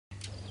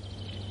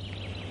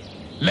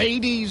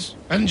Ladies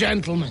and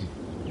gentlemen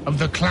of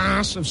the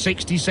class of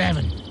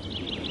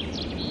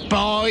 67,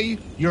 buy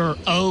your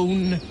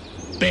own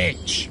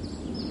bitch.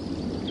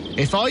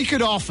 If I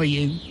could offer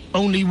you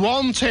only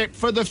one tip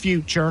for the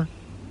future,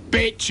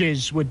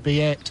 bitches would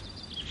be it.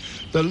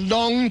 The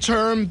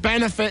long-term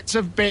benefits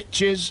of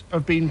bitches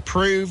have been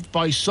proved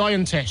by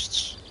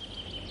scientists,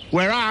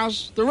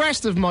 whereas the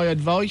rest of my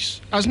advice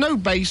has no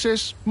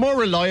basis more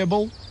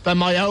reliable than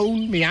my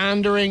own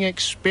meandering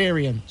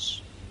experience.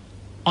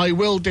 I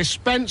will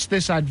dispense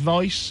this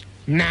advice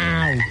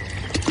now.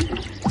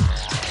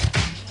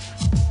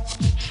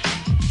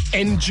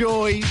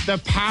 Enjoy the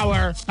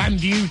power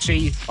and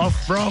beauty of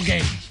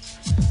frogging.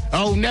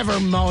 Oh, never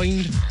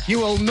mind. You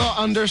will not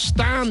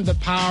understand the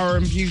power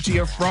and beauty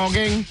of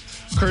frogging,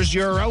 'cause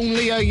you're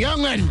only a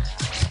young'un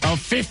of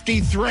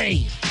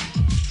 53.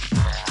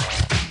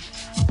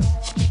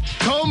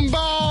 Come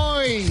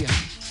by!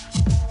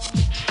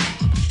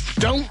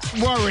 Don't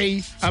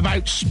worry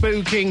about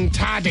spooking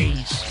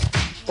taddies.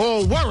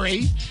 Or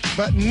worry,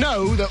 but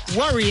know that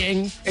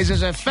worrying is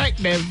as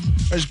effective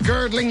as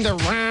girdling the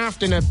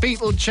raft in a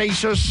beetle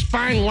chaser's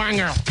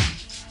spangwanger.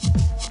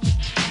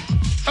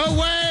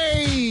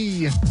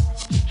 Away!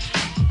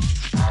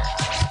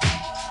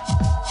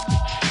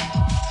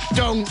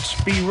 Don't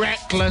be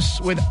reckless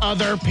with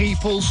other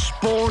people's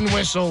spawn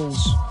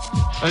whistles.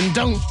 And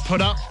don't put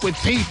up with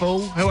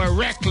people who are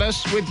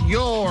reckless with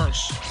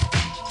yours.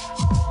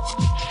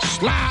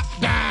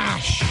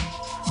 Slapdash!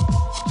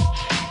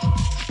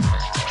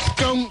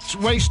 Don't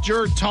waste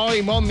your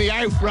time on the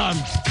outrun,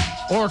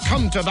 or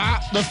come to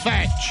that, the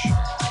fetch.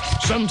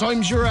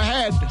 Sometimes you're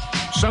ahead,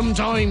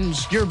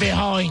 sometimes you're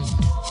behind.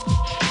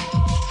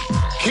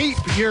 Keep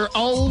your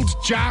old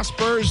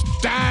jaspers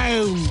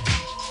down.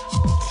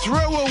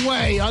 Throw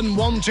away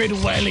unwanted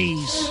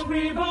wellies.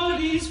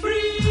 Everybody's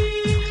free.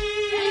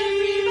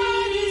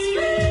 Everybody's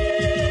free.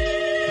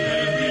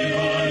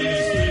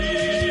 Everybody's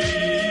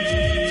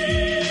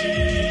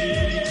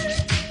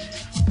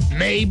free.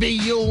 Maybe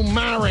you'll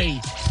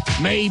marry.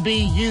 Maybe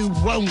you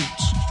won't.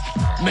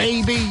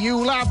 Maybe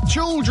you'll have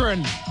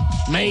children.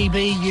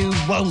 Maybe you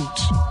won't.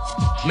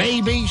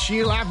 Maybe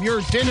she'll have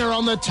your dinner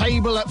on the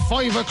table at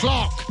 5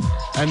 o'clock.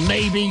 And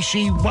maybe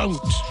she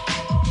won't.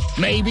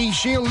 Maybe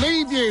she'll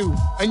leave you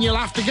and you'll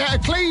have to get a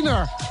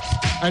cleaner.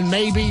 And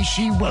maybe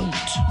she won't.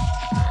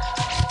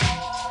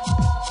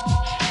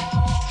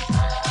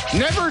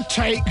 Never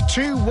take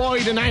too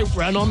wide an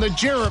outrun on the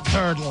giraffe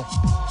hurdle.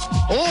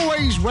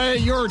 Always wear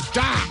your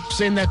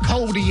daps in the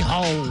coldy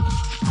hole.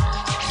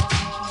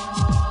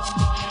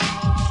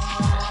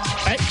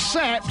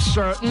 Accept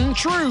certain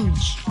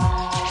truths.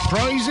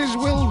 Prizes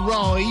will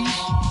rise.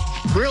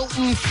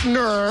 Brilton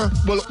Fnur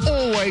will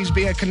always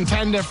be a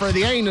contender for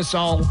the anus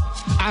hole,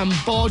 and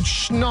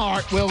Bodge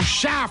Snart will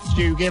shaft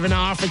you given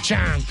half a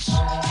chance.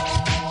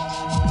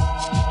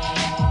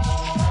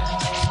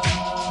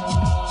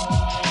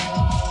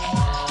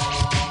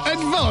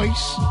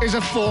 Advice is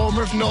a form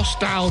of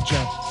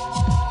nostalgia.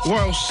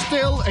 While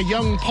still a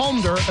young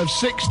ponder of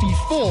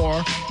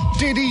 64,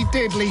 Diddy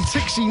Diddley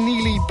Tixie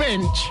Neely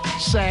Binch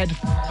said,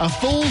 "A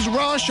fool's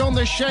rush on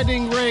the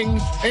shedding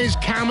ring is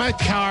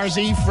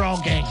kamikaze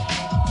frogging."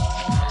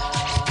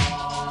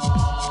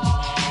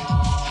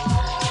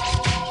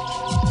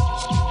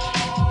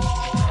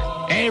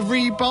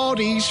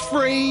 Everybody's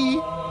free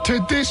to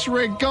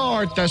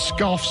disregard the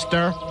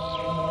scoffster,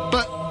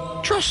 but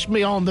trust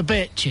me on the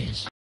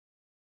bitches.